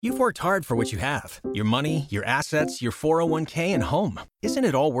You've worked hard for what you have. Your money, your assets, your 401k, and home. Isn't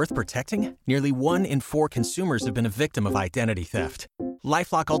it all worth protecting? Nearly 1 in 4 consumers have been a victim of identity theft.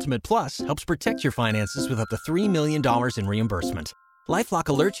 LifeLock Ultimate Plus helps protect your finances with up to $3 million in reimbursement. LifeLock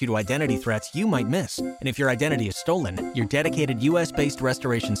alerts you to identity threats you might miss. And if your identity is stolen, your dedicated U.S.-based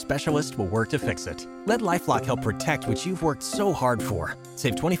restoration specialist will work to fix it. Let LifeLock help protect what you've worked so hard for.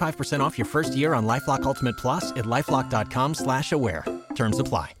 Save 25% off your first year on LifeLock Ultimate Plus at LifeLock.com/aware. Terms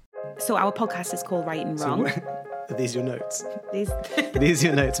apply. So our podcast is called Right and Wrong. Are these your notes? These Are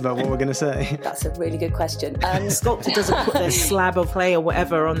your notes about what we're going to say? That's a really good question. Sculptor doesn't put their slab of clay or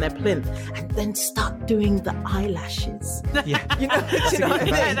whatever on their plinth and then start doing the eyelashes. Yeah. you know what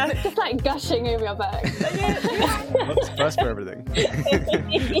I mean? Just like gushing over your back. What's first for everything?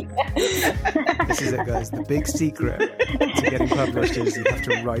 This is it, guys. The big secret to getting published is you have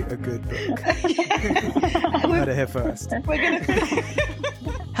to write a good book. You heard it here first.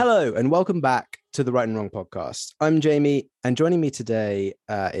 Hello, and welcome back to the Right and Wrong podcast. I'm Jamie, and joining me today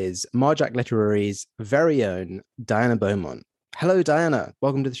is Marjack Literary's very own Diana Beaumont. Hello, Diana.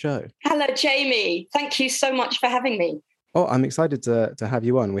 Welcome to the show. Hello, Jamie. Thank you so much for having me. Oh, I'm excited to have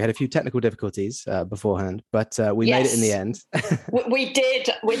you on. We had a few technical difficulties beforehand, but we made it in the end. We did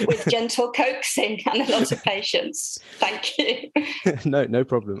with gentle coaxing and a lot of patience. Thank you. No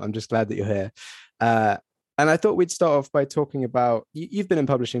problem. I'm just glad that you're here. And I thought we'd start off by talking about, you've been in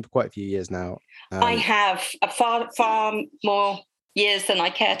publishing for quite a few years now. I have far more years than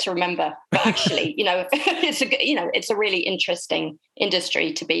I care to remember. But actually, it's a really interesting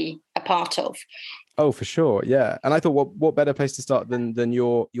industry to be a part of. Oh, for sure. Yeah. And I thought what better place to start than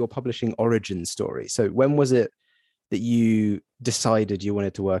your publishing origin story. So when was it that you decided you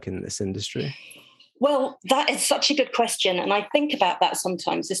wanted to work in this industry? Well, that is such a good question. And I think about that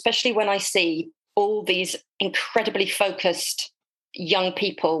sometimes, especially when I see all these incredibly focused young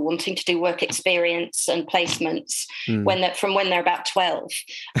people wanting to do work experience and placements when they're about 12.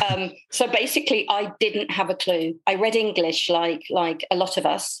 So basically, I didn't have a clue. I read English like a lot of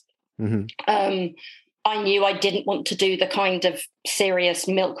us. Mm-hmm. I knew I didn't want to do the kind of serious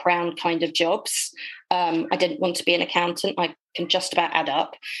milk round kind of jobs. I didn't want to be an accountant. I can just about add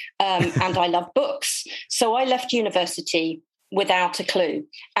up. And I love books. So I left university without a clue.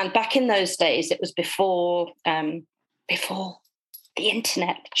 And back in those days, it was before the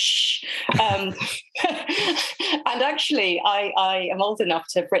internet. And actually, I am old enough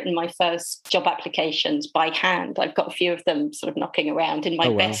to have written my first job applications by hand. I've got a few of them sort of knocking around in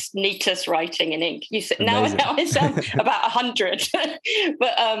my best, neatest writing in ink. Now I sound about 100.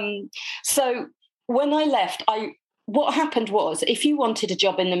 But so when I left, what happened was, if you wanted a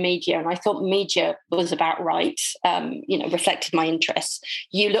job in the media, and I thought media was about right, reflected my interests,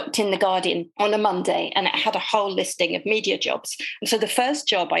 you looked in The Guardian on a Monday and it had a whole listing of media jobs. And so the first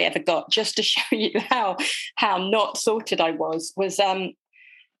job I ever got, just to show you how not sorted I was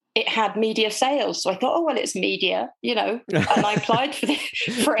it had media sales. So I thought, oh, well, it's media, and I applied for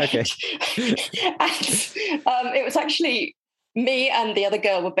it. And it was actually... me and the other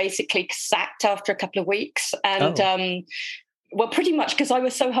girl were basically sacked after a couple of weeks. And, pretty much because I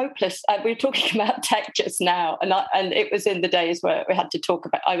was so hopeless. We were talking about tech just now. And it was in the days where we had to talk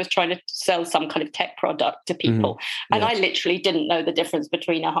about, I was trying to sell some kind of tech product to people. Mm-hmm. And I literally didn't know the difference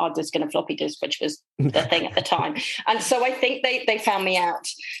between a hard disk and a floppy disk, which was the thing at the time. And so I think they found me out.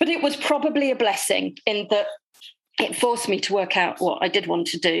 But it was probably a blessing in that it forced me to work out what I did want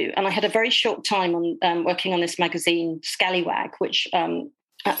to do. And I had a very short time on working on this magazine, Scallywag, which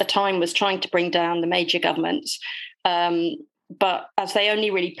at the time was trying to bring down the major governments. But as they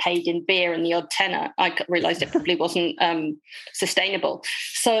only really paid in beer and the odd tenner, I realised it probably wasn't sustainable.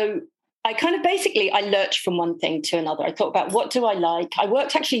 So I kind of I lurched from one thing to another. I thought about, what do I like? I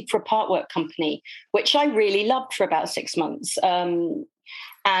worked actually for a part work company, which I really loved for about 6 months.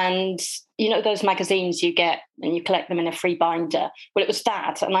 And, those magazines you get and you collect them in a free binder. Well, it was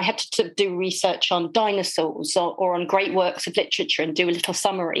that. And I had to do research on dinosaurs or on great works of literature and do a little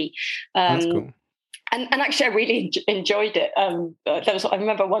summary. That's cool. And actually, I really enjoyed it. I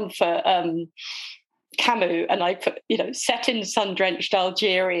remember one for Camus, and I put, set in sun-drenched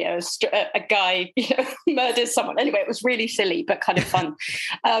Algeria, a guy, murders someone. Anyway, it was really silly, but kind of fun.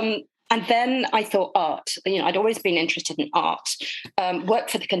 And then I thought art. I'd always been interested in art,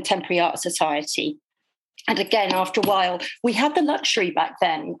 worked for the Contemporary Art Society. And again, after a while, we had the luxury back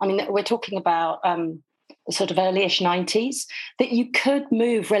then. I mean, we're talking about the sort of early-ish 90s, that you could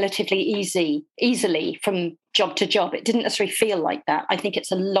move relatively easily from job to job. It didn't necessarily feel like that. I think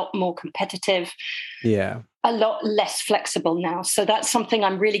it's a lot more competitive. Yeah. A lot less flexible now. So that's something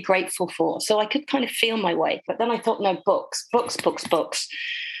I'm really grateful for. So I could kind of feel my way. But then I thought, no, books.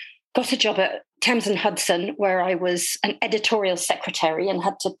 got a job at Thames and Hudson, where I was an editorial secretary and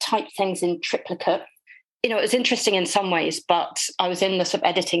had to type things in triplicate. It was interesting in some ways, but I was in the sort of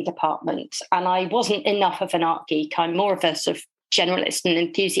editing department and I wasn't enough of an art geek. I'm more of a sort of generalist and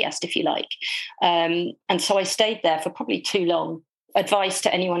enthusiast, if you like. And so I stayed there for probably too long. Advice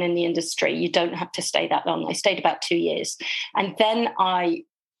to anyone in the industry, you don't have to stay that long. I stayed about 2 years. And then I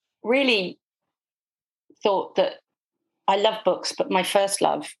really thought that I love books, but my first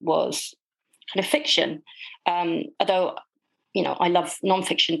love was kind of fiction. Although, I love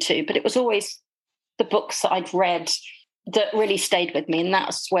nonfiction too, but it was always the books that I'd read that really stayed with me, and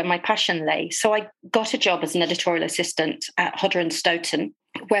that's where my passion lay. So I got a job as an editorial assistant at Hodder and Stoughton,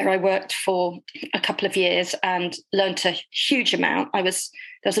 where I worked for a couple of years and learned a huge amount. There was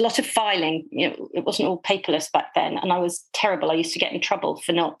a lot of filing. It wasn't all paperless back then, and I was terrible. I used to get in trouble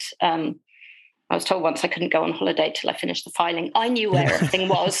for not. I was told once I couldn't go on holiday till I finished the filing. I knew where everything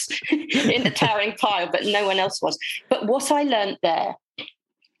was in the towering pile, but no one else was. But what I learned there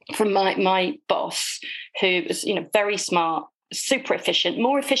from my boss, who was, very smart, super efficient,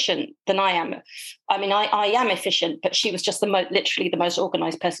 more efficient than I am. I mean, I am efficient, but she was just literally the most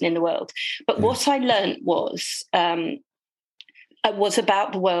organized person in the world. But what I learned was about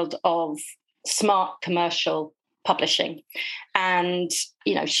the world of smart commercial publishing. And,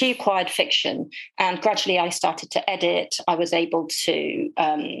 she acquired fiction, and gradually I started to edit. I was able to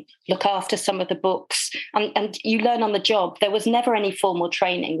look after some of the books, and you learn on the job. There was never any formal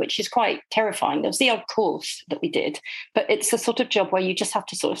training, which is quite terrifying. There was the odd course that we did, but it's the sort of job where you just have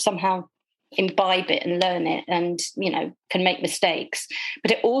to sort of somehow imbibe it and learn it, and, can make mistakes. But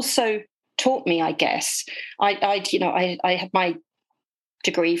it also taught me, I guess, I had my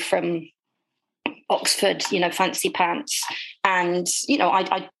degree from Oxford, fancy pants. And,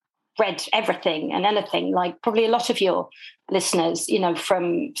 I read everything and anything, like probably a lot of your listeners,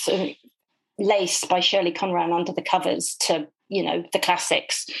 from sort of Lace by Shirley Conran, Under the Covers, to, the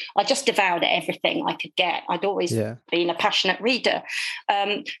classics. I just devoured everything I could get. I'd always been a passionate reader.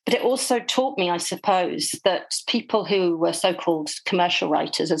 But it also taught me, I suppose, that people who were so-called commercial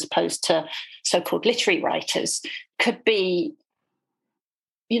writers as opposed to so-called literary writers could be,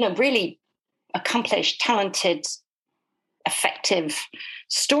 really accomplished, talented, effective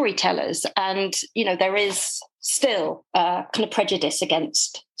storytellers. And, there is still kind of prejudice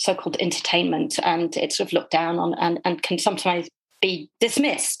against so-called entertainment, and it's sort of looked down on and can sometimes be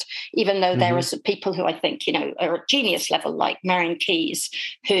dismissed, even though there are people who I think, are at genius level, like Marion Keyes,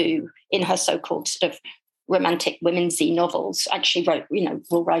 who in her so-called sort of romantic women's-y novels actually wrote,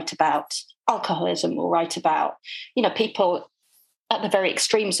 will write about alcoholism, will write about, people at the very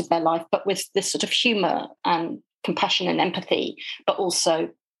extremes of their life, but with this sort of humor and compassion and empathy, but also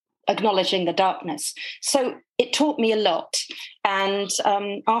acknowledging the darkness. So it taught me a lot. And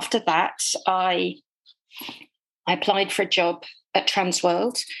after that, I applied for a job at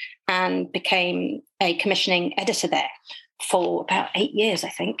Transworld and became a commissioning editor there for about 8 years, I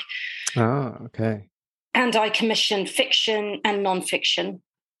think. Oh, okay. And I commissioned fiction and nonfiction,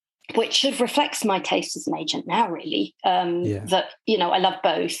 which sort of reflects my taste as an agent now, really, that, I love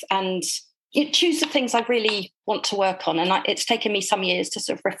both. And choose the things I really want to work on. And it's taken me some years to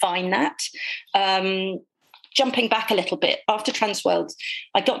sort of refine that. Jumping back a little bit, after Transworld,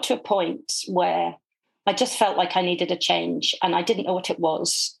 I got to a point where I just felt like I needed a change and I didn't know what it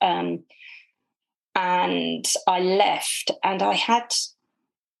was. And I left, and I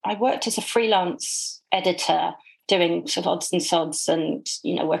worked as a freelance editor, doing sort of odds and sods and,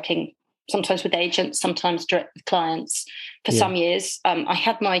 working sometimes with agents, sometimes direct with clients for some years. I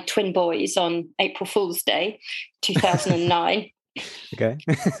had my twin boys on April Fool's Day, 2009. Okay.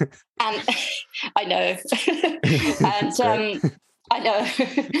 And I know. And I know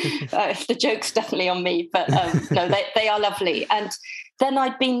the joke's definitely on me, but no, they are lovely. And then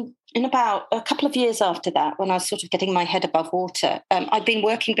I'd been, in about a couple of years after that, when I was sort of getting my head above water, I'd been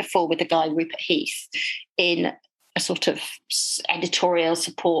working before with the guy, Rupert Heath, in a sort of editorial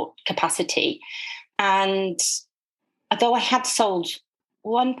support capacity. And although I had sold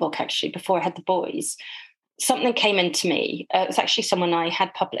one book actually before I had the boys, something came into me. It was actually someone I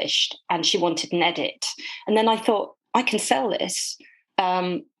had published, and she wanted an edit. And then I thought, I can sell this.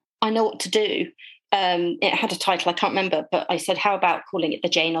 I know what to do. It had a title, I can't remember, but I said, how about calling it the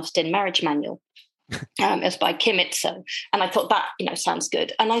Jane Austen Marriage Manual? It was by Kim Itzo. And I thought that, sounds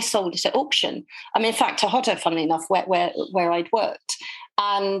good. And I sold it at auction. In fact, to Hodder, funnily enough, where I'd worked.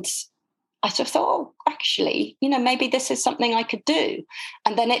 And I sort of thought, oh, actually, maybe this is something I could do.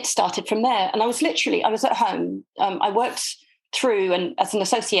 And then it started from there. And I was at home. I worked through, and as an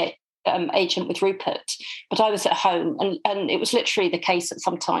associate agent with Rupert, but I was at home, and it was literally the case that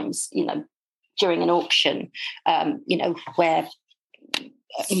sometimes, during an auction, where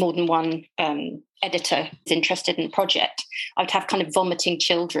more than one editor is interested in the project, I would have kind of vomiting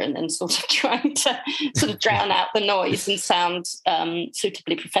children and sort of trying to sort of drown out the noise and sound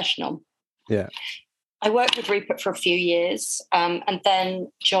suitably professional. Yeah. I worked with Rupert for a few years and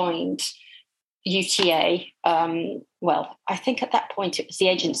then joined UTA. I think at that point it was the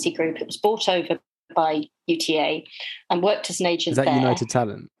agency group. It was bought over by UTA and worked as an agent there. Is that United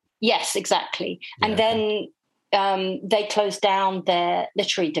Talent? Yes, exactly. Yeah, and then they closed down their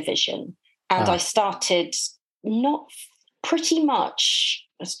literary division, and I started pretty much,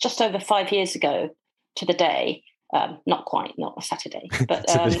 it was just over 5 years ago to the day. Not quite, not a Saturday, but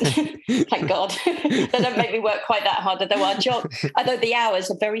thank God they don't make me work quite that hard. Although the hours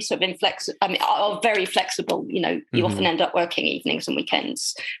are very sort of inflexible. Are very flexible. You often end up working evenings and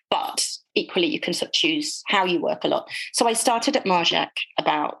weekends, but equally you can sort of choose how you work a lot. So I started at Marjac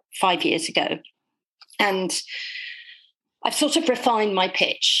about 5 years ago, and I've sort of refined my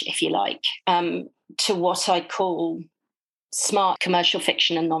pitch, if you like, to what I call smart commercial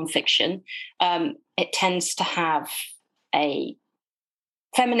fiction and non-fiction. It tends to have a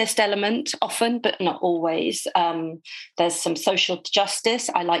feminist element often, but not always. There's some social justice.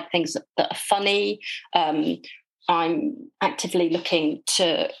 I like things that are funny. I'm actively looking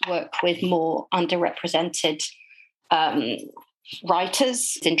to work with more underrepresented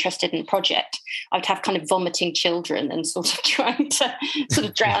writers interested in the project. I'd have kind of vomiting children and sort of trying to sort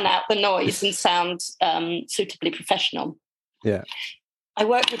of drown out the noise and sound suitably professional. Yeah. I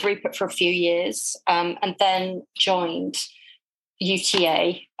worked with Rupert for a few years and then joined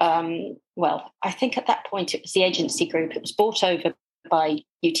UTA. I think at that point it was the agency group. It was bought over by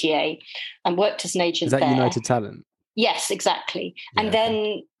UTA and worked as an agent there. Is that there. United Talent? Yes, exactly. Yeah, and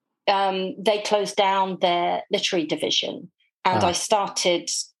then they closed down their literary division, and I started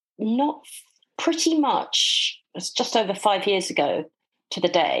pretty much, it was just over 5 years ago to the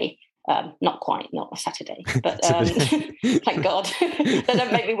day. Not quite, not a Saturday, but thank God they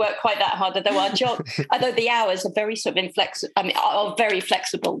don't make me work quite that hard. Although the hours are very sort of inflexible. Are very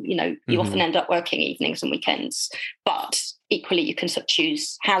flexible. You often end up working evenings and weekends, but equally you can sort of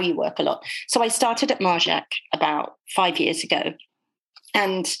choose how you work a lot. So I started at Marjac about 5 years ago,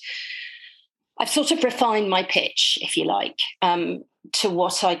 and I've sort of refined my pitch, if you like, to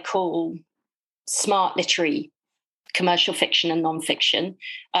what I call smart literary commercial fiction and non-fiction.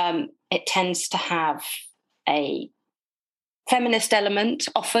 It tends to have a feminist element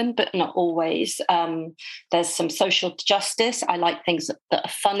often, but not always. There's some social justice. I like things that are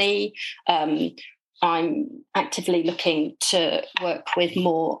funny. I'm actively looking to work with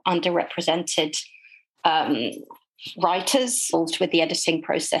more underrepresented writers involved with the editing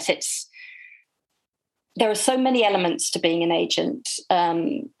process. There are so many elements to being an agent,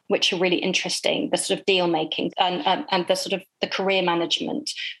 which are really interesting. The sort of deal making and the sort of the career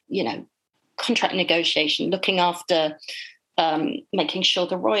management, contract negotiation, looking after, making sure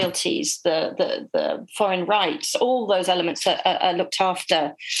the royalties, the foreign rights, all those elements are looked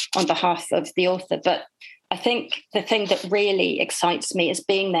after on behalf of the author. But I think the thing that really excites me is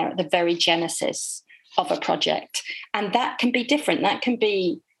being there at the very genesis of a project, and that can be different. That can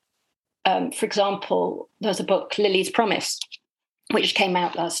be, for example, there's a book, Lily's Promise, which came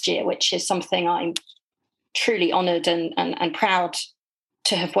out last year, which is something I'm truly honoured and proud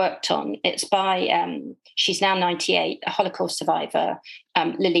to have worked on. It's by, she's now 98, a Holocaust survivor,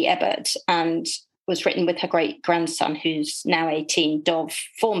 Lily Ebert, and was written with her great-grandson, who's now 18, Dov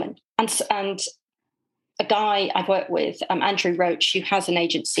Foreman. And a guy I've worked with, Andrew Roach, who has an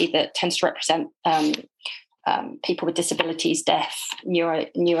agency that tends to represent people with disabilities, deaf,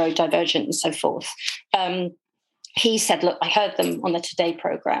 neurodivergent, and so forth. He said, look, I heard them on the Today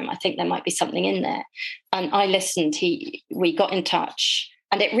programme. I think there might be something in there. And I listened. We got in touch.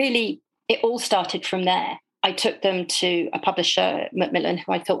 And it all started from there. I took them to a publisher, Macmillan,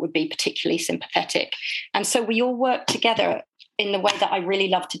 who I thought would be particularly sympathetic. And so we all worked together in the way that I really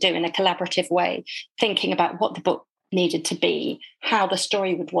love to do, in a collaborative way, thinking about what the book needed to be, how the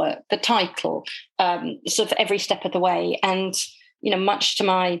story would work, the title, sort of every step of the way. And, much to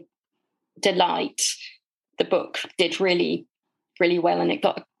my delight, the book did really, really well. And it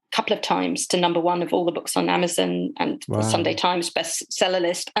got a couple of times to number one of all the books on Amazon and the Sunday Times bestseller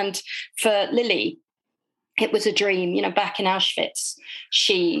list. And for Lily, it was a dream. You know, back in Auschwitz,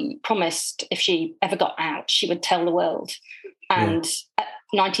 she promised if she ever got out, she would tell the world. And at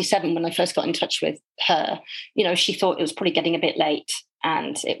 97, when I first got in touch with her, you know, she thought it was probably getting a bit late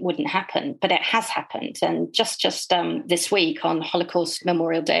and it wouldn't happen, but it has happened. And just this week on Holocaust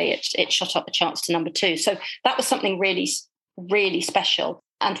Memorial Day, it shot up the charts to number 2. So that was something really, really special,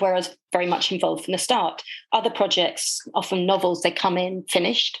 and where I was very much involved from the start. Other projects, often novels, they come in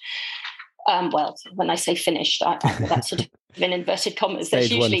finished. Well, when I say finished, that's sort of in inverted commas.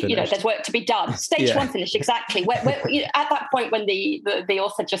 There's usually, you know, there's work to be done. Stage 1 finished, exactly. Where you know, at that point when the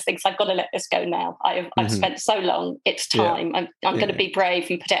author just thinks, I've got to let this go now. I've spent so long. It's time. I'm going to be brave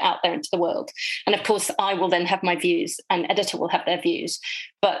and put it out there into the world. And of course, I will then have my views, and editor will have their views.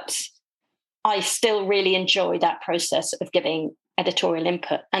 But I still really enjoy that process of giving editorial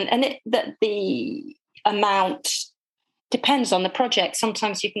input, and the amount depends on the project.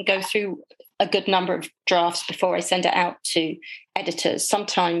 Sometimes you can go through a good number of drafts before I send it out to editors.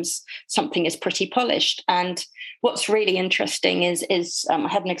 Sometimes something is pretty polished. And what's really interesting is I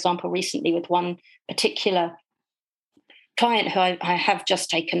had an example recently with one particular client who I have just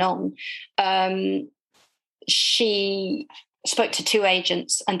taken on. She spoke to 2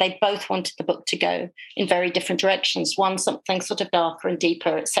 agents, and they both wanted the book to go in very different directions. One, something sort of darker and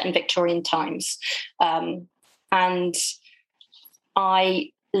deeper, set in Victorian times. And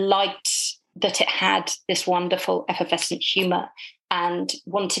I liked that it had this wonderful effervescent humour and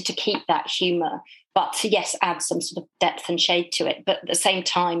wanted to keep that humour, but yes, add some sort of depth and shade to it. But at the same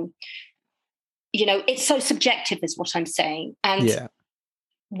time, you know, it's so subjective is what I'm saying. And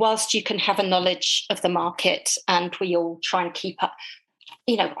whilst you can have a knowledge of the market, and we all try and keep up,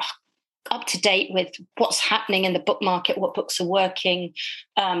 you know, up to date with what's happening in the book market, what books are working,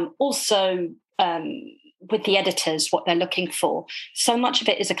 also with the editors, what they're looking for. So much of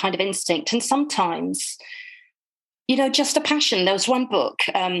it is a kind of instinct. And sometimes, you know, just a passion. There was one book,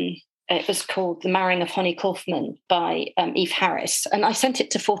 it was called The Marrying of Honey Kaufman by Eve Harris. And I sent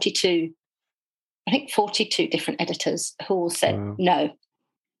it to 42 different editors who all said no.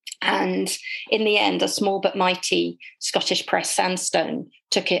 And in the end, a small but mighty Scottish press, Sandstone,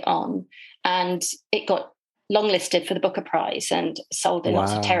 took it on, and it got longlisted for the Booker Prize and sold in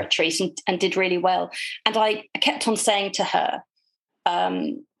lots of territories and did really well. And I kept on saying to her,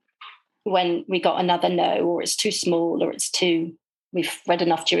 when we got another no, or it's too small, or we've read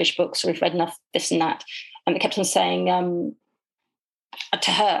enough Jewish books, or we've read enough this and that. And I kept on saying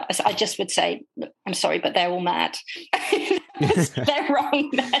to her, I just would say, I'm sorry, but they're all mad. They're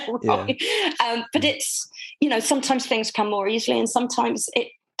wrong. But it's, you know, sometimes things come more easily and sometimes it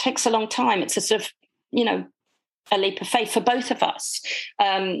takes a long time. It's a sort of, you know, a leap of faith for both of us.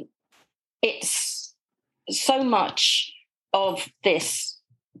 It's so much of this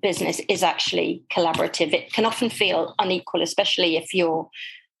business is actually collaborative. It can often feel unequal, especially if you're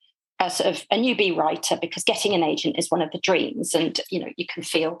a sort of a newbie writer, because getting an agent is one of the dreams. And, you know, you can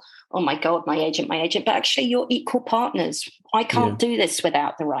feel, oh my God, my agent, but actually you're equal partners. I can't do this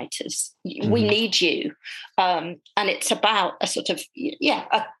without the writers. We need you. And it's about a sort of,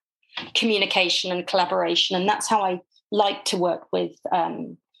 a communication and collaboration. And that's how I like to work with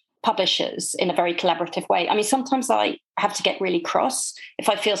publishers, in a very collaborative way. I mean, sometimes I have to get really cross if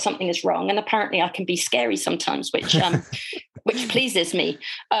I feel something is wrong. And apparently I can be scary sometimes, which pleases me.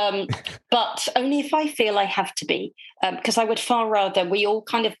 But only if I feel I have to be, because I would far rather we all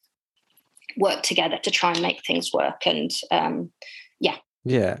kind of work together to try and make things work. And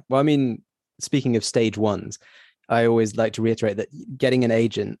Yeah. Well, I mean, speaking of stage ones, I always like to reiterate that getting an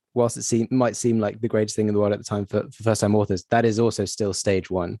agent, whilst it might seem like the greatest thing in the world at the time for first-time authors, that is also still stage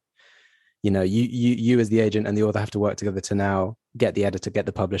one. You know, you as the agent and the author have to work together to now get the editor, get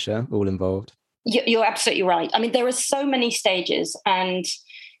the publisher all involved. You're absolutely right. I mean, there are so many stages and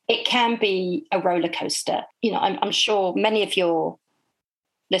it can be a roller coaster. You know, I'm sure many of your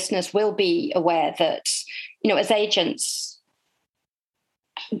listeners will be aware that, you know, as agents,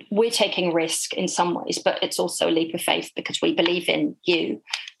 we're taking a risk in some ways, but it's also a leap of faith because we believe in you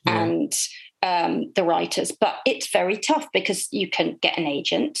and the writers. But it's very tough because you can get an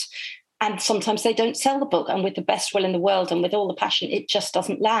agent and sometimes they don't sell the book. And with the best will in the world and with all the passion, it just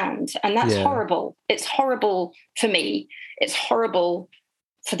doesn't land. And that's horrible. It's horrible for me. It's horrible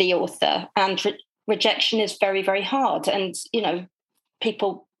for the author. And rejection is very, very hard. And, you know,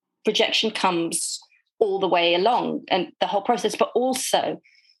 rejection comes all the way along and the whole process, but also,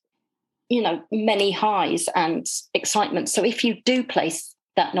 you know, many highs and excitement. So if you do place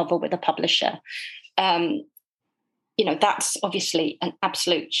that novel with a publisher, you know, that's obviously an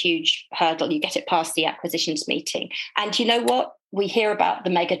absolute huge hurdle. You get it past the acquisitions meeting. And you know what? we hear about the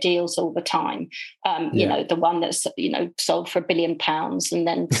mega deals all the time. You know, the one that's, sold for £1 billion and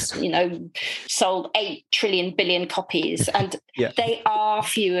then, sold 8 trillion billion copies. And they are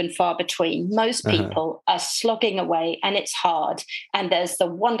few and far between. Most people are slogging away and it's hard. And there's the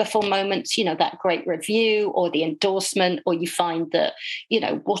wonderful moments, that great review or the endorsement, or you find that,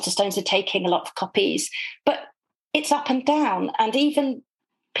 Waterstones are taking a lot of copies, but it's up and down. And even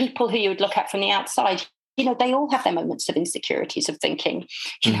people who you would look at from the outside, they all have their moments of insecurities of thinking,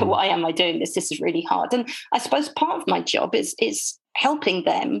 why am I doing this? This is really hard. And I suppose part of my job is helping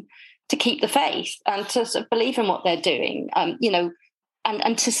them to keep the faith and to sort of believe in what they're doing, and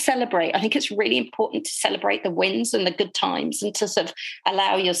to celebrate. I think it's really important to celebrate the wins and the good times and to sort of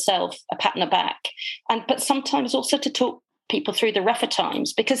allow yourself a pat on the back. But sometimes also to talk people through the rougher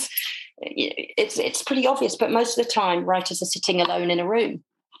times, because it's pretty obvious, but most of the time writers are sitting alone in a room.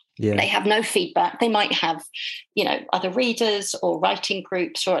 Yeah. They have no feedback. They might have, other readers or writing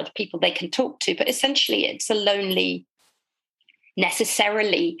groups or other people they can talk to, but essentially it's a lonely,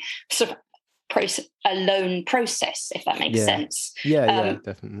 necessarily sort of a lone process, if that makes sense. Yeah,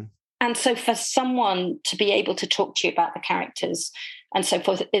 definitely. And so for someone to be able to talk to you about the characters and so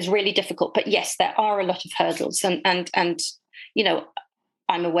forth is really difficult. But yes, there are a lot of hurdles, and I'm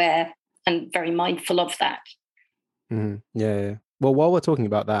aware and very mindful of that. Mm-hmm. Yeah. Well, while we're talking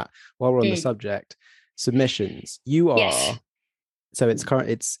about that, while we're on the subject, submissions, you are, so it's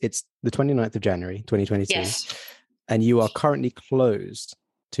the 29th of January, 2022, and you are currently closed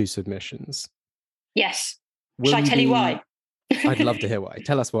to submissions. Yes. Should I tell you why? I'd love to hear why.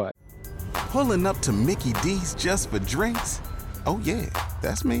 Tell us why. Pulling up to Mickey D's just for drinks? Oh yeah,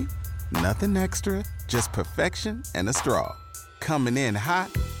 that's me. Nothing extra, just perfection and a straw. Coming in hot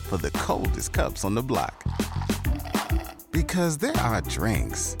for the coldest cups on the block. Because there are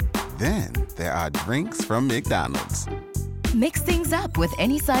drinks. Then there are drinks from McDonald's. Mix things up with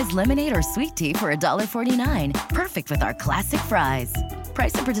any size lemonade or sweet tea for $1.49. Perfect with our classic fries.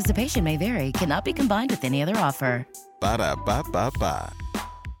 Price and participation may vary. Cannot be combined with any other offer. Ba-da-ba-ba-ba.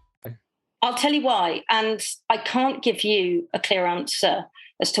 I'll tell you why. And I can't give you a clear answer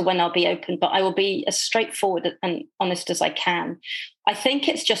as to when I'll be open, but I will be as straightforward and honest as I can. I think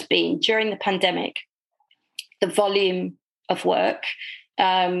it's just been during the pandemic, the volume of work,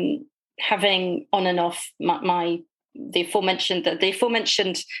 having on and off the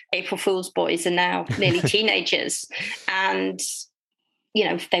aforementioned April Fool's boys are now nearly teenagers, and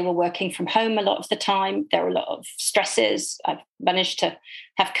they were working from home a lot of the time. There were a lot of stresses. I've managed to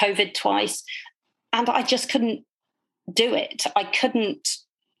have COVID twice, and I just couldn't do it. I couldn't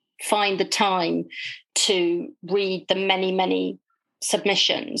find the time to read the many, many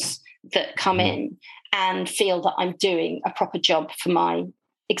submissions that come in and feel that I'm doing a proper job for my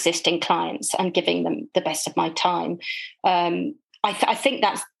existing clients and giving them the best of my time. I think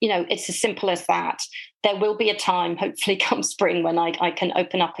that's, it's as simple as that. There will be a time, hopefully come spring, when I can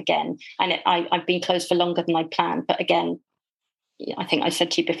open up again. And I've been closed for longer than I planned. But again, I think I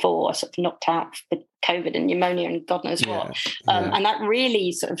said to you before, I sort of knocked out with COVID and pneumonia and God knows what. And that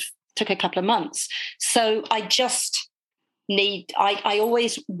really sort of took a couple of months. So I just I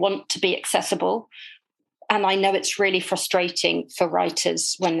always want to be accessible. And I know it's really frustrating for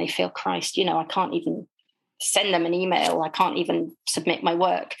writers when they feel, Christ, I can't even send them an email. I can't even submit my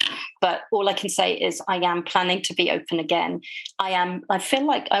work. But all I can say is I am planning to be open again. I feel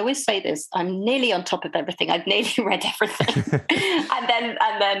like I always say this, I'm nearly on top of everything. I've nearly read everything.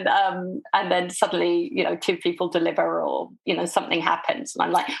 and then suddenly, 2 people deliver or, something happens. And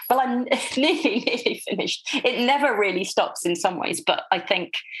I'm like, well, I'm nearly finished. It never really stops in some ways, but I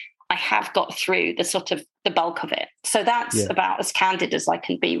think I have got through the bulk of it. So that's about as candid as I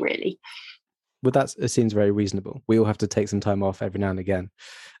can be, really. Well, it seems very reasonable. We all have to take some time off every now and again.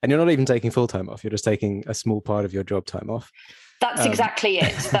 And you're not even taking full time off. You're just taking a small part of your job time off. That's exactly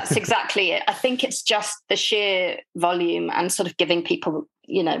it. That's exactly it. I think it's just the sheer volume and sort of giving people,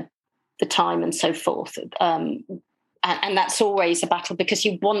 the time and so forth. And that's always a battle because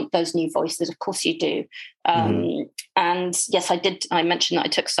you want those new voices. Of course you do. And yes, I mentioned that I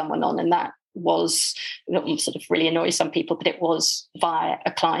took someone on, and that was sort of really annoy some people, but it was via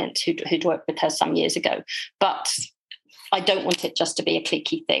a client who'd worked with her some years ago. But I don't want it just to be a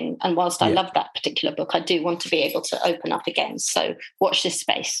cliquey thing. And whilst I love that particular book, I do want to be able to open up again. So watch this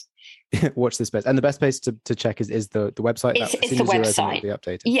space. Watch this space. And the best place to check is the website. It's the website. It'll be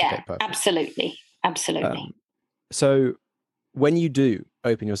updated. Yeah, okay, absolutely. So when you do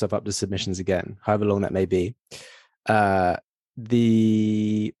open yourself up to submissions again, however long that may be,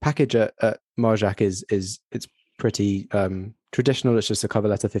 the package at Marjac it's pretty traditional. It's just a cover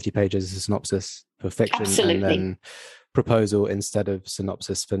letter, 50 pages, a synopsis for fiction. Absolutely. And then proposal instead of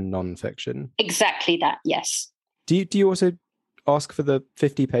synopsis for non-fiction. Exactly that, yes. Do you also ask for the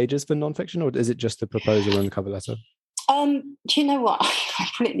 50 pages for non-fiction, or is it just the proposal and the cover letter? Do you know what? I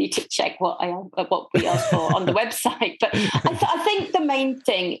really need to check what we asked for on the website. But I think the main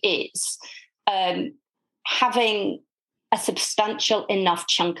thing is having a substantial enough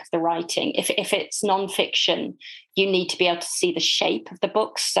chunk of the writing. If it's non-fiction, you need to be able to see the shape of the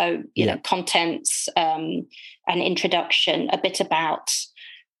book. So, you know, contents, an introduction, a bit about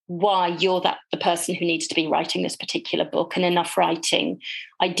why you're the person who needs to be writing this particular book, and enough writing,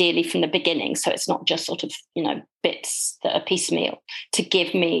 ideally from the beginning. So it's not just sort of, you know, bits that are piecemeal, to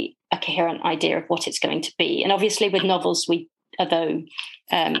give me a coherent idea of what it's going to be. And obviously with novels, we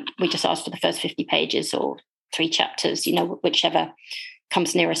just ask for the first 50 pages or 3 chapters, you know, whichever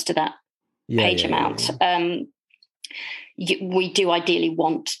comes nearest to that page amount. We do ideally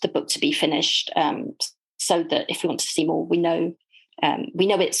want the book to be finished, so that if we want to see more, we know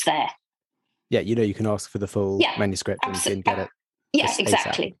it's there. Yeah, you know, you can ask for the full manuscript and get it. Yeah,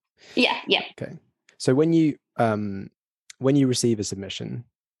 exactly. ASAP. Yeah. Okay. So when you receive a submission,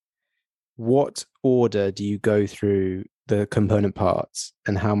 what order do you go through the component parts,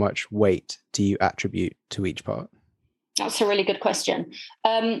 and how much weight do you attribute to each part? That's a really good question.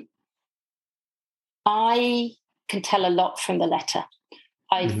 I can tell a lot from the letter.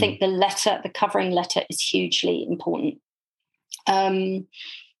 I think the covering letter is hugely important. And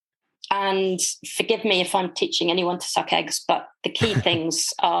forgive me if I'm teaching anyone to suck eggs, but the key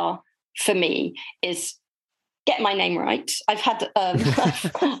things are, for me, is get my name right. I've had a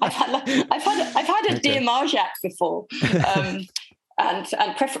Dear Marjac before, and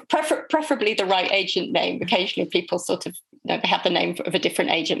preferably the right agent name. Occasionally, people sort of, you know, they have the name of a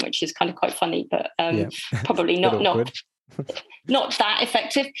different agent, which is kind of quite funny, but probably not that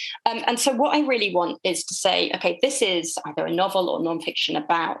effective. And so what I really want is to say, okay, this is either a novel or nonfiction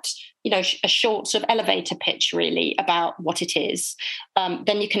about, you know, a short sort of elevator pitch really about what it is.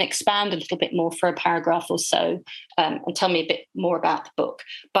 Then you can expand a little bit more for a paragraph or so, and tell me a bit more about the book,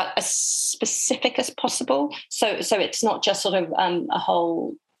 but as specific as possible. So it's not just sort of a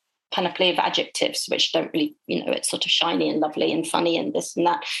whole panoply of adjectives, which don't really, you know, it's sort of shiny and lovely and funny and this and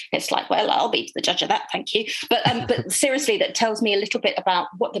that. It's like, well, I'll be the judge of that, thank you. But seriously, that tells me a little bit about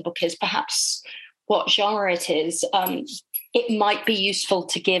what the book is, perhaps what genre it is. It might be useful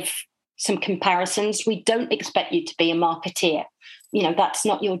to give some comparisons. We don't expect you to be a marketeer. You know, that's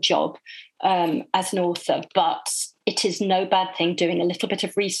not your job as an author, but it is no bad thing doing a little bit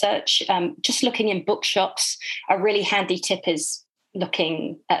of research. Just looking in bookshops, a really handy tip is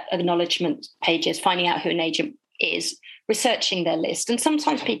looking at acknowledgement pages, finding out who an agent is, researching their list. And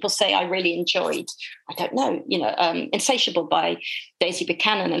sometimes people say, I really enjoyed, I don't know, you know, Insatiable by Daisy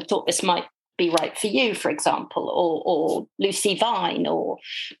Buchanan, and thought this might be right for you, for example, or Lucy Vine, or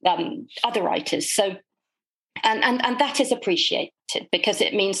other writers. So, and that is appreciated because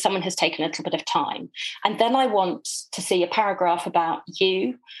it means someone has taken a little bit of time. And then I want to see a paragraph about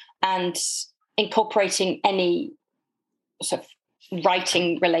you and incorporating any sort of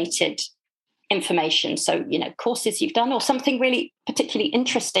writing related information. So, you know, courses you've done or something really particularly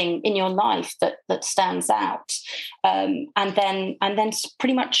interesting in your life that stands out. And then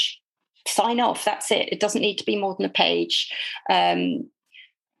pretty much sign off. That's it. It doesn't need to be more than a page.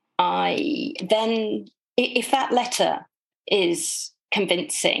 If that letter is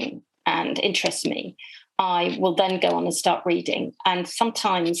convincing and interests me, I will then go on and start reading. And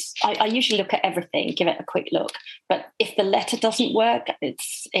sometimes I usually look at everything, give it a quick look. But if the letter doesn't work,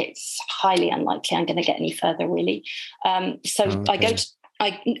 it's highly unlikely I'm going to get any further, really. Okay.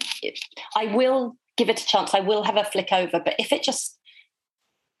 I will give it a chance. I will have a flick over. But if it just,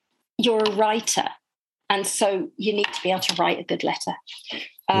 you're a writer, and so you need to be able to write a good letter.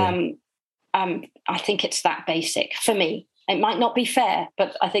 I think it's that basic for me. It might not be fair,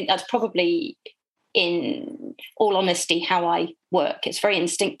 but I think that's probably, in all honesty, how I work. It's very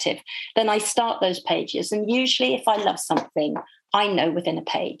instinctive. Then I start those pages, and usually if I love something, I know within a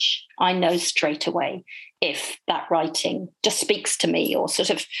page. I know straight away if that writing just speaks to me or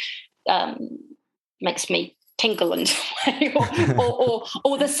sort of makes me tingle and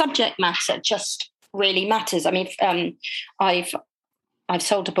or the subject matter just really matters. I mean, I've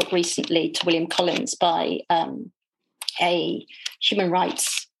sold a book recently to William Collins by a human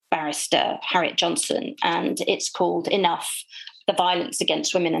rights barrister, Harriet Johnson, and it's called Enough: The Violence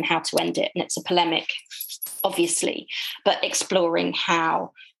Against Women and How to End It. And it's a polemic, obviously, but exploring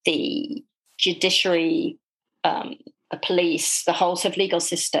how the judiciary, the police, the whole sort of legal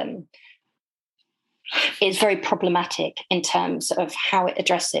system is very problematic in terms of how it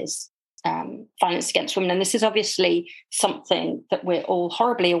addresses violence against women. And this is obviously something that we're all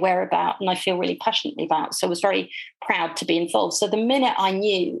horribly aware about and I feel really passionately about. So I was very proud to be involved. So the minute I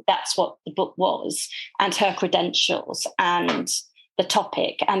knew that's what the book was and her credentials and the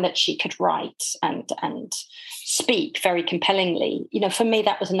topic and that she could write and speak very compellingly, for me,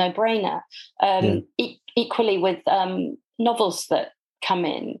 that was a no-brainer. Equally with novels that come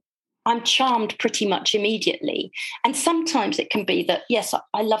in, I'm charmed pretty much immediately. And sometimes it can be that, yes,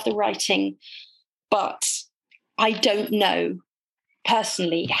 I love the writing, but I don't know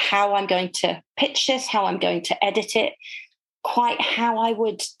personally how I'm going to pitch this, how I'm going to edit it, quite how I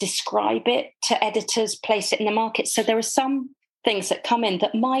would describe it to editors, place it in the market. So there are some things that come in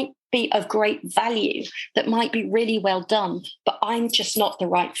that might be of great value, that might be really well done, but I'm just not the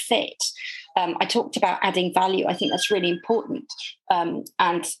right fit. I talked about adding value. I think that's really important.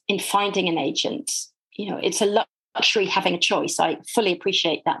 And in finding an agent, it's a luxury having a choice. I fully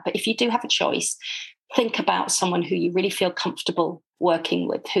appreciate that. But if you do have a choice, think about someone who you really feel comfortable working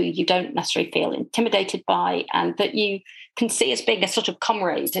with, who you don't necessarily feel intimidated by, and that you can see as being a sort of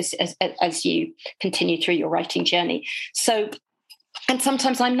comrade as you continue through your writing journey. So, and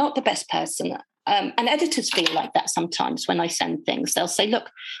sometimes I'm not the best person. And editors feel like that sometimes when I send things. They'll say, look,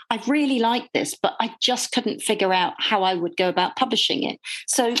 I really like this, but I just couldn't figure out how I would go about publishing it.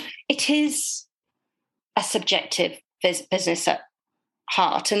 So it is a subjective business at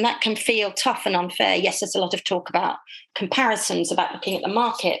heart, and that can feel tough and unfair. Yes, there's a lot of talk about comparisons, about looking at the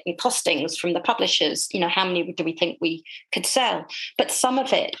market and costings from the publishers. How many do we think we could sell? But some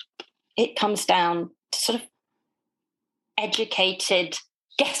of it comes down to sort of educated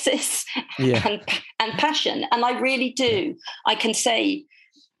guesses and passion. And I really do. I can say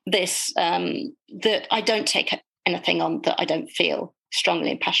this, that I don't take anything on that I don't feel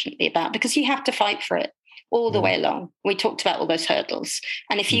strongly and passionately about, because you have to fight for it all the way along. We talked about all those hurdles.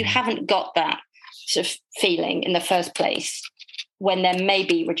 And if you haven't got that sort of feeling in the first place, when there may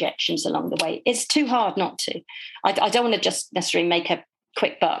be rejections along the way, it's too hard not to. I don't want to just necessarily make a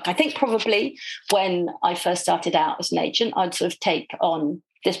quick buck. I think probably when I first started out as an agent, I'd sort of take on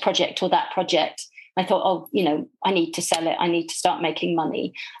this project or that project. I thought, I need to sell it. I need to start making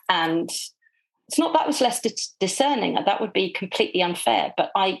money. And it's not that I was less discerning. That would be completely unfair.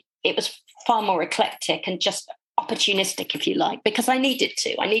 But it was far more eclectic and just opportunistic, if you like, because I needed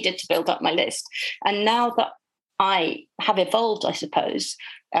to build up my list. And now that I have evolved, I suppose,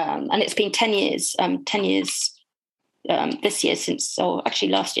 and it's been 10 years, this year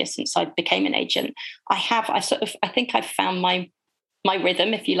last year since I became an agent, I think I've found my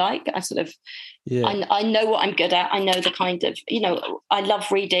rhythm, if you like. I know what I'm good at. I know the kind of, I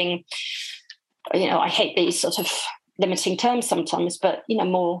love reading, I hate these sort of limiting terms sometimes, but,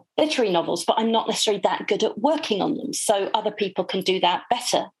 more literary novels, but I'm not necessarily that good at working on them. So other people can do that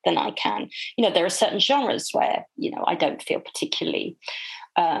better than I can. There are certain genres where, I don't feel particularly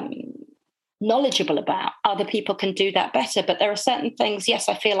knowledgeable about. Other people can do that better, but there are certain things, yes,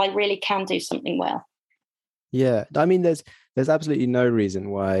 I feel I really can do something well. Yeah, I mean, there's absolutely no reason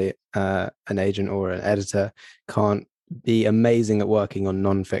why an agent or an editor can't be amazing at working on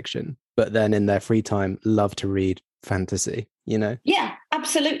nonfiction, but then in their free time love to read fantasy, Yeah,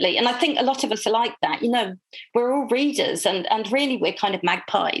 absolutely. And I think a lot of us are like that. We're all readers and really we're kind of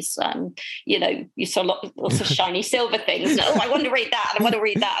magpies. You saw lots of shiny silver things. Oh, I want to read that. And I want to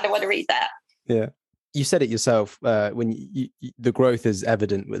read that. And I want to read that. Yeah. You said it yourself when the growth is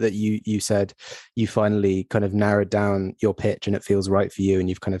evident, that you said you finally kind of narrowed down your pitch and it feels right for you, and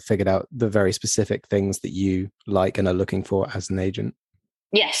you've kind of figured out the very specific things that you like and are looking for as an agent.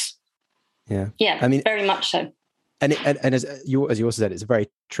 Yes. Yeah. Yeah. I mean, very much so. And as you also said, it's a very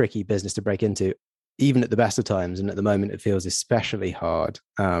tricky business to break into, even at the best of times. And at the moment, it feels especially hard.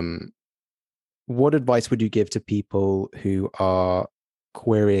 What advice would you give to people who are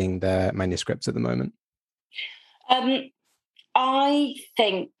querying their manuscripts at the moment? I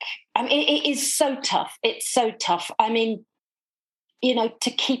think, it is so tough. It's so tough. I mean,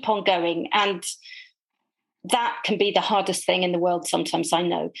 to keep on going, and that can be the hardest thing in the world sometimes, I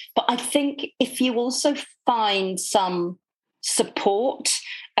know. But I think if you also find some support,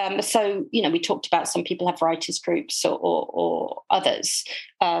 so, we talked about some people have writers groups or others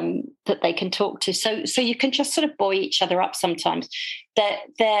that they can talk to. So you can just sort of buoy each other up sometimes.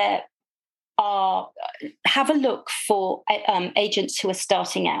 Have a look for agents who are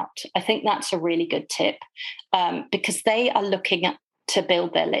starting out. I think that's a really good tip, because they are looking to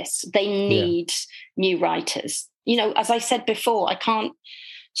build their lists. They need new writers. As I said before, I can't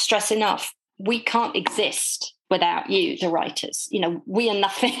stress enough, we can't exist without you, the writers. We are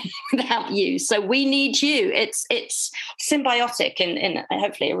nothing without you. So we need you. It's symbiotic in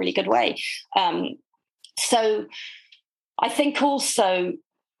hopefully a really good way. So I think also,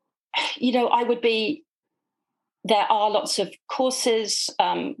 there are lots of courses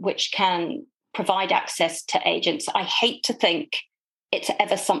which can provide access to agents. I hate to think it's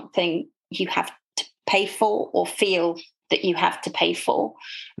ever something you have to pay for or feel that you have to pay for,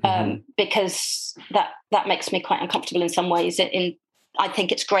 because that makes me quite uncomfortable in some ways. I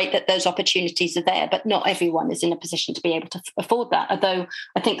think it's great that those opportunities are there, but not everyone is in a position to be able to afford that, although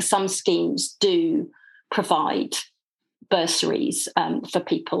I think some schemes do provide bursaries for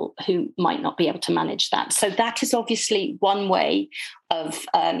people who might not be able to manage that. So that is obviously one way of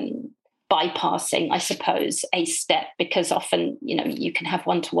bypassing, I suppose, a step, because often, you can have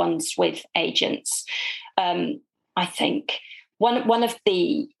one-to-ones with agents. I think one of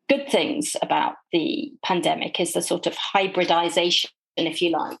the good things about the pandemic is the sort of hybridization, if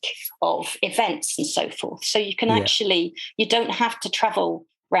you like, of events and so forth. So you can actually, you don't have to travel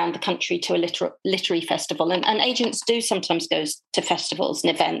around the country to a literary festival. And agents do sometimes go to festivals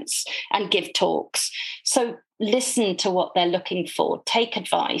and events and give talks. So listen to what they're looking for, take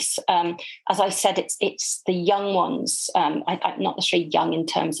advice. As I said, it's the young ones. I'm not necessarily young in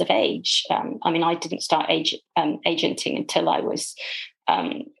terms of age. I didn't start agenting until I was...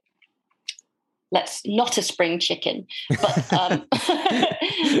 not a spring chicken, but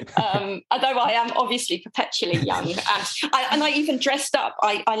although I am obviously perpetually young, and I even dressed up.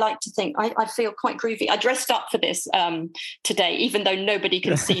 I like to think I feel quite groovy. I dressed up for this today, even though nobody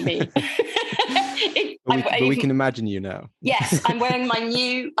can see me. We can imagine you now. Yes, I'm wearing my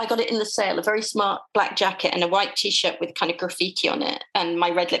new, I got it in the sale, a very smart black jacket and a white t-shirt with kind of graffiti on it and my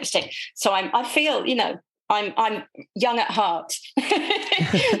red lipstick. So I feel, I'm young at heart.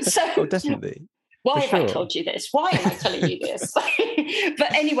 So definitely. Why have I told you this? Why am I telling you this?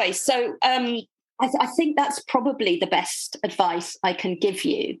 But anyway, so I think that's probably the best advice I can give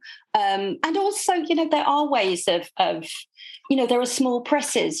you. And also, there are ways of there are small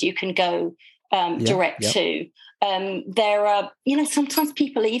presses you can go direct to. There are, sometimes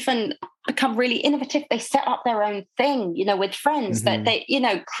people even become really innovative. They set up their own thing, with friends, that they,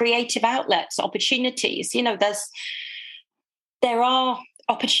 creative outlets, opportunities. There are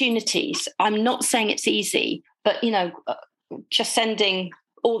opportunities. I'm not saying it's easy, but just sending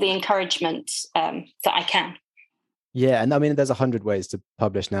all the encouragement that I can. Yeah, and there's 100 ways to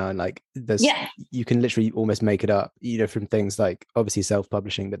publish now, and you can literally almost make it up, from things like obviously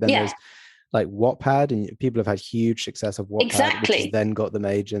self-publishing, but then there's like Wattpad, and people have had huge success of Wattpad, which has then got them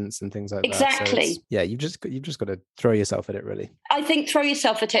agents and things like that. So you've just got to throw yourself at it, really. I think throw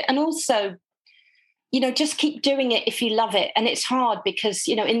yourself at it, and also just keep doing it if you love it. And it's hard because,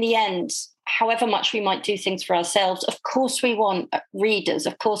 in the end, however much we might do things for ourselves, of course we want readers,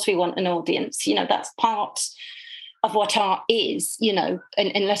 of course we want an audience. That's part of what art is,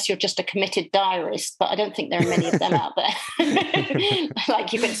 unless you're just a committed diarist, but I don't think there are many of them out there.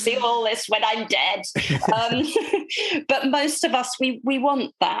 Like, you can see all this when I'm dead. But most of us, we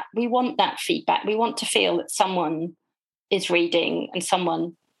want that. We want that feedback. We want to feel that someone is reading and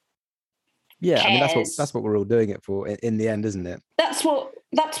someone cares. That's what we're all doing it for in the end, isn't it? That's what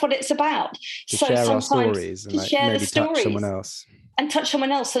it's about. To share our stories and maybe touch someone else. And touch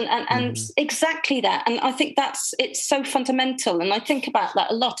someone else and exactly that. And I think it's so fundamental. And I think about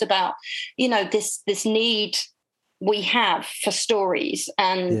that a lot, about, this need we have for stories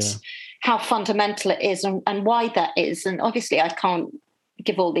and how fundamental it is and why that is. And obviously I can't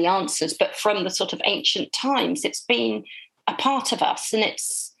give all the answers, but from the sort of ancient times, it's been a part of us, and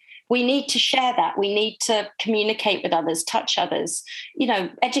we need to share that. We need to communicate with others, touch others,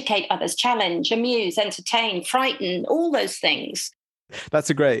 educate others, challenge, amuse, entertain, frighten, all those things. That's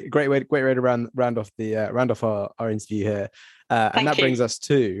a great way to round off our interview here. And that brings us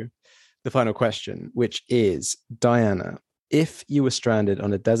to the final question, which is, Diana, if you were stranded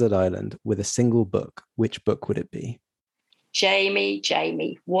on a desert island with a single book, which book would it be?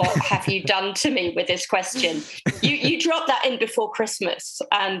 Jamie, what have you done to me with this question? You dropped that in before Christmas,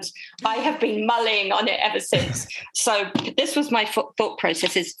 and I have been mulling on it ever since. So this was my thought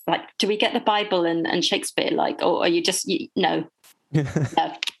process: is like, do we get the Bible and Shakespeare, or are you just no?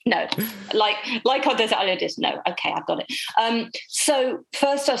 No, like on desert island is no. Okay, I've got it. So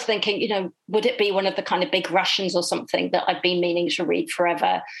first I was thinking, would it be one of the kind of big Russians or something that I've been meaning to read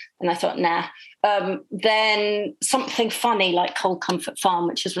forever? And I thought, nah. Then something funny like Cold Comfort Farm,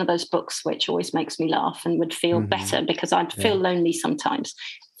 which is one of those books which always makes me laugh and would feel better because I'd feel lonely sometimes.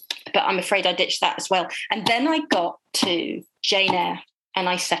 But I'm afraid I ditched that as well. And then I got to Jane Eyre. and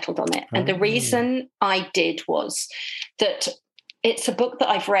I settled on it. And the reason I did was that it's a book that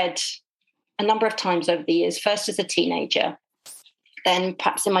I've read a number of times over the years, first as a teenager, then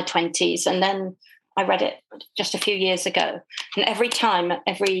perhaps in my 20s, and then I read it just a few years ago. And every time,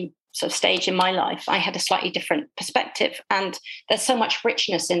 every sort of stage in my life, I had a slightly different perspective. And there's so much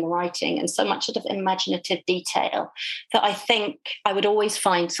richness in the writing and so much sort of imaginative detail that I think I would always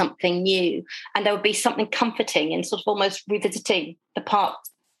find something new. And there would be something comforting in sort of almost revisiting the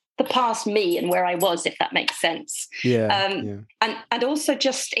past me and where I was, if that makes sense. And also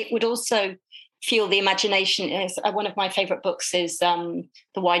just, it would also fuel the imagination. Is one of my favorite books is The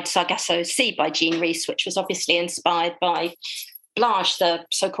Wide Sargasso Sea by Jean Rhys, which was obviously inspired by Blanche, the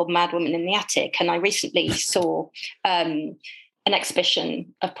so-called madwoman in the attic. And I recently saw an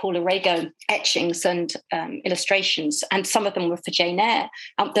exhibition of Paul Arago etchings and illustrations, and some of them were for Jane Eyre.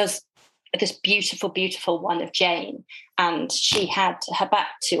 There's this beautiful, beautiful one of Jane, and she had her back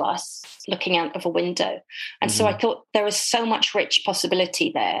to us looking out of a window. And so I thought there is so much rich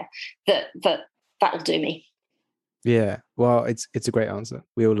possibility there that'll do me. Yeah, well, it's a great answer.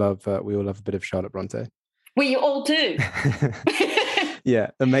 We all love a bit of Charlotte Bronte. We all do.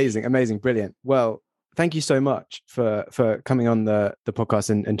 Yeah, amazing, brilliant. Well, thank you so much for coming on the podcast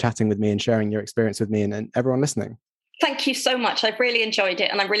and chatting with me and sharing your experience with me and everyone listening. Thank you so much. I've really enjoyed it,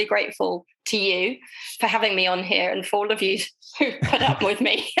 and I'm really grateful to you for having me on here and for all of you who put up with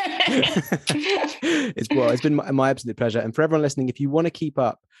me. It's been my absolute pleasure. And for everyone listening, if you want to keep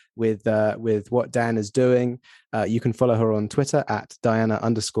up with what Diana's doing, you can follow her on Twitter at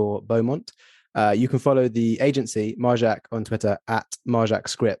Diana_Beaumont. You can follow the agency Marjac on Twitter at Marjac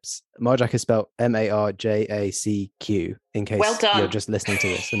Scripts. Marjac is spelled MARJACQ, in case you're just listening to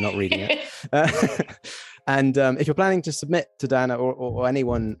this and not reading it. And if you're planning to submit to Diana or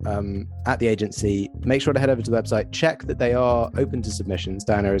anyone at the agency, make sure to head over to the website, check that they are open to submissions.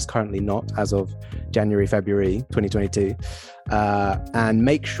 Diana is currently not, as of February 2022. And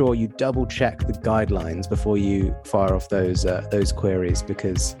make sure you double check the guidelines before you fire off those queries,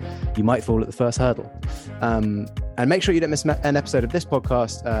 because you might fall at the first hurdle. And make sure you don't miss an episode of this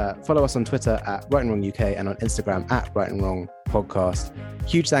podcast. Follow us on Twitter at Right and Wrong UK and on Instagram at Right and Wrong Podcast.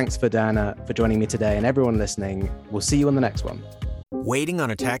 Huge thanks for Diana for joining me today, and everyone listening. We'll see you on the next one. Waiting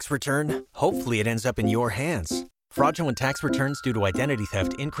on a tax return? Hopefully it ends up in your hands. Fraudulent tax returns due to identity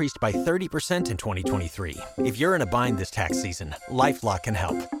theft increased by 30% in 2023. If you're in a bind this tax season, LifeLock can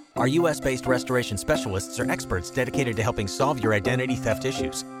help. Our U.S.-based restoration specialists are experts dedicated to helping solve your identity theft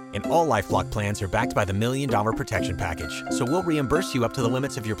issues. And all LifeLock plans are backed by the $1 Million Protection Package. So we'll reimburse you up to the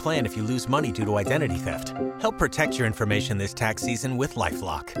limits of your plan if you lose money due to identity theft. Help protect your information this tax season with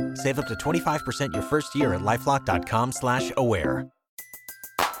LifeLock. Save up to 25% your first year at LifeLock.com/aware.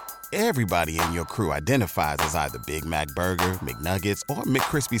 Everybody in your crew identifies as either Big Mac Burger, McNuggets, or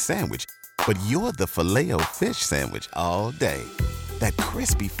McCrispy Sandwich. But you're the Filet-O-Fish Sandwich all day. That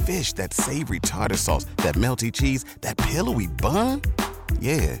crispy fish, that savory tartar sauce, that melty cheese, that pillowy bun.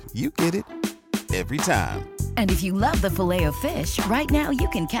 Yeah, you get it. Every time. And if you love the Filet-O-Fish, right now you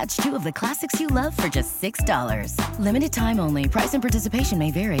can catch two of the classics you love for just $6. Limited time only. Price and participation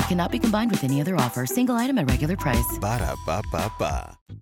may vary. Cannot be combined with any other offer. Single item at regular price. Ba-da-ba-ba-ba.